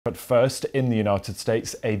But first, in the United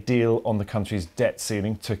States, a deal on the country's debt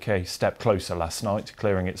ceiling took a step closer last night,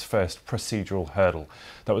 clearing its first procedural hurdle.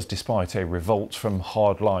 That was despite a revolt from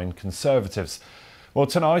hardline conservatives. Well,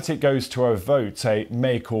 tonight it goes to a vote, a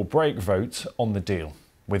make or break vote on the deal.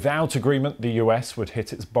 Without agreement, the US would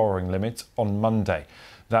hit its borrowing limit on Monday.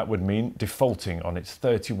 That would mean defaulting on its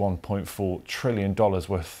 $31.4 trillion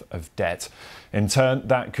worth of debt. In turn,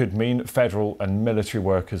 that could mean federal and military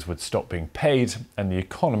workers would stop being paid and the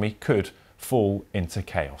economy could fall into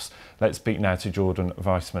chaos. Let's speak now to Jordan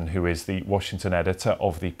Weissman, who is the Washington editor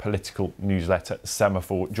of the political newsletter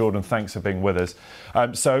Semaphore. Jordan, thanks for being with us.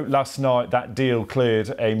 So last night, that deal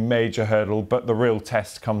cleared a major hurdle, but the real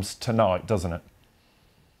test comes tonight, doesn't it?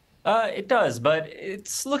 It does, but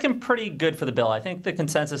it's looking pretty good for the bill. I think the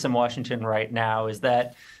consensus in Washington right now is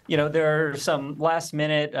that, there are some last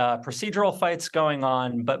minute procedural fights going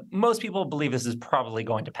on, but most people believe this is probably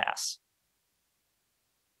going to pass.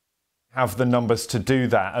 Have the numbers to do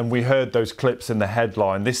that, and we heard those clips in the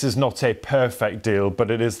headline. This is not a perfect deal,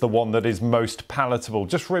 but it is the one that is most palatable.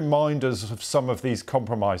 Just remind us of some of these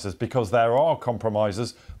compromises, because there are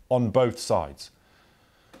compromises on both sides.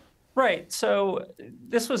 Right. So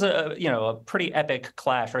this was a pretty epic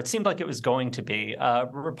clash, or it seemed like it was going to be.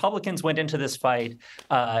 Republicans went into this fight,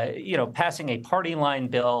 passing a party line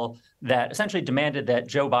bill that essentially demanded that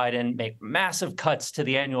Joe Biden make massive cuts to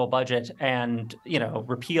the annual budget and,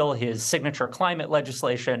 repeal his signature climate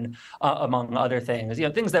legislation, among other things,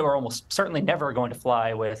 things that were almost certainly never going to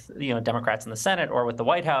fly with, Democrats in the Senate or with the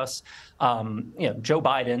White House. Joe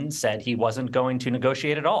Biden said he wasn't going to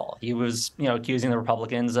negotiate at all. He was, accusing the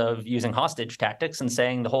Republicans of using hostage tactics and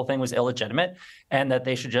saying the whole thing was illegitimate and that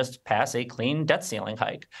they should just pass a clean debt ceiling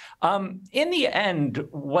hike. In the end,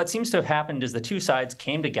 what seems to have happened is the two sides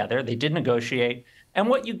came together. They did negotiate. And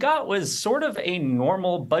what you got was sort of a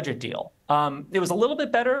normal budget deal. It was a little bit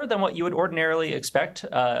better than what you would ordinarily expect,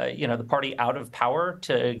 the party out of power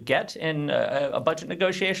to get in a budget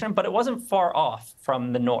negotiation, but it wasn't far off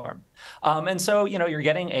from the norm. And so, you're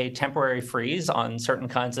getting a temporary freeze on certain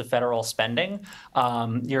kinds of federal spending.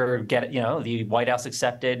 The White House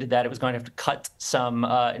accepted that it was going to have to cut some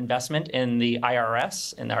investment in the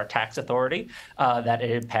IRS, in our tax authority, that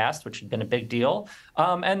it had passed, which had been a big deal.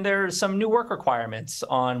 And there's some new work requirements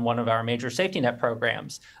on one of our major safety net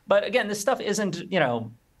programs. But again, this stuff isn't,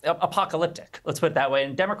 apocalyptic, let's put it that way.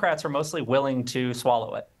 And Democrats are mostly willing to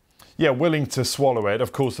swallow it. Yeah, willing to swallow it.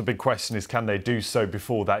 Of course, the big question is, can they do so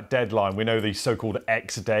before that deadline? We know the so-called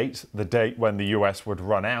X date, the date when the US would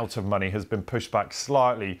run out of money, has been pushed back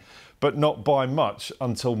slightly, but not by much,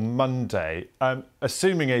 until Monday.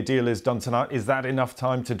 Assuming a deal is done tonight, is that enough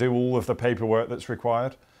time to do all of the paperwork that's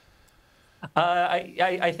required?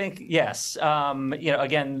 I think yes.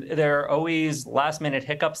 Again, there are always last-minute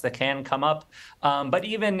hiccups that can come up. But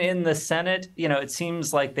even in the Senate, it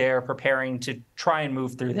seems like they're preparing to try and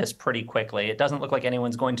move through this pretty quickly. It doesn't look like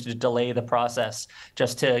anyone's going to delay the process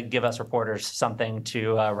just to give us reporters something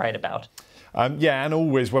to write about. Yeah, and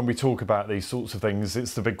always when we talk about these sorts of things,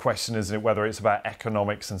 it's the big question, isn't it, whether it's about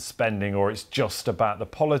economics and spending or it's just about the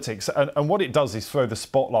politics. And what it does is throw the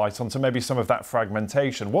spotlight onto maybe some of that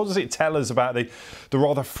fragmentation. What does it tell us about the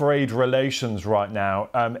rather frayed relations right now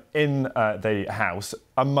in the House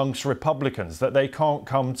amongst Republicans, that they can't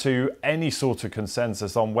come to any sort of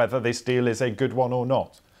consensus on whether this deal is a good one or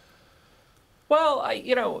not? Well,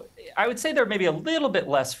 I would say they're maybe a little bit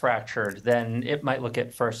less fractured than it might look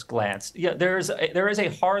at first glance. Yeah, there is a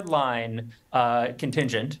hardline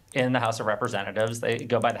contingent in the House of Representatives. They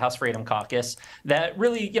go by the House Freedom Caucus that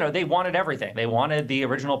really, they wanted everything. They wanted the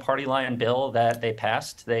original party line bill that they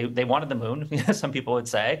passed. They wanted the moon, some people would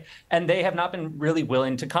say, and they have not been really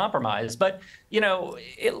willing to compromise. But,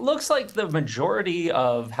 it looks like the majority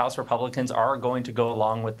of House Republicans are going to go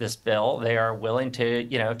along with this bill. They are willing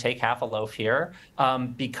to, take half a loaf here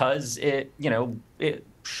because it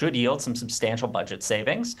should yield some substantial budget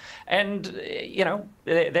savings. And,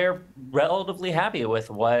 they're relatively happy with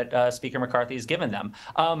what Speaker McCarthy has given them.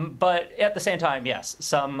 But at the same time, yes,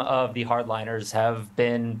 some of the hardliners have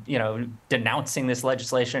been, denouncing this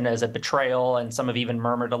legislation as a betrayal, and some have even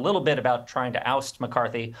murmured a little bit about trying to oust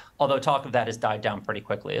McCarthy, although talk of that has died down pretty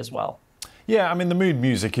quickly as well. Yeah, I mean, the mood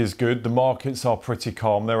music is good. The markets are pretty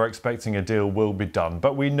calm. They're expecting a deal will be done.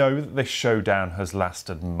 But we know that this showdown has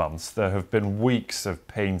lasted months. There have been weeks of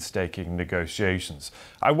painstaking negotiations.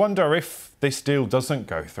 I wonder if this deal doesn't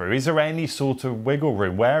go through, is there any sort of wiggle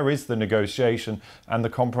room? Where is the negotiation and the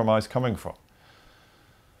compromise coming from?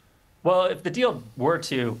 Well, if the deal were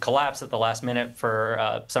to collapse at the last minute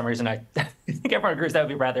for some reason, I think everyone agrees that would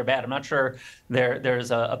be rather bad. I'm not sure there's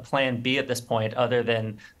a plan B at this point, other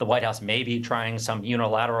than the White House maybe trying some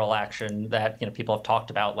unilateral action that people have talked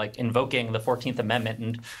about, like invoking the 14th Amendment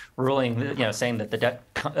and ruling, saying that the debt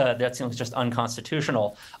ceiling is just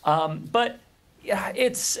unconstitutional. But yeah,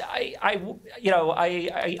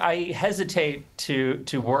 I hesitate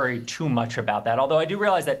to worry too much about that. Although I do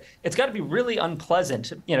realize that it's got to be really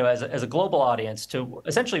unpleasant, as a global audience, to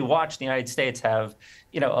essentially watch the United States have,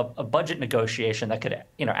 a budget negotiation that could,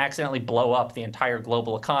 accidentally blow up the entire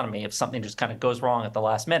global economy if something just kind of goes wrong at the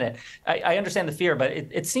last minute. I understand the fear, but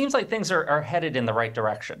it seems like things are headed in the right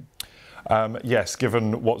direction. Yes,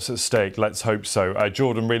 given what's at stake, let's hope so.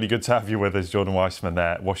 Jordan, really good to have you with us. Jordan Weissman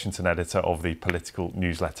there, Washington editor of the political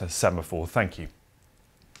newsletter Semaphore. Thank you.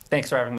 Thanks for having me.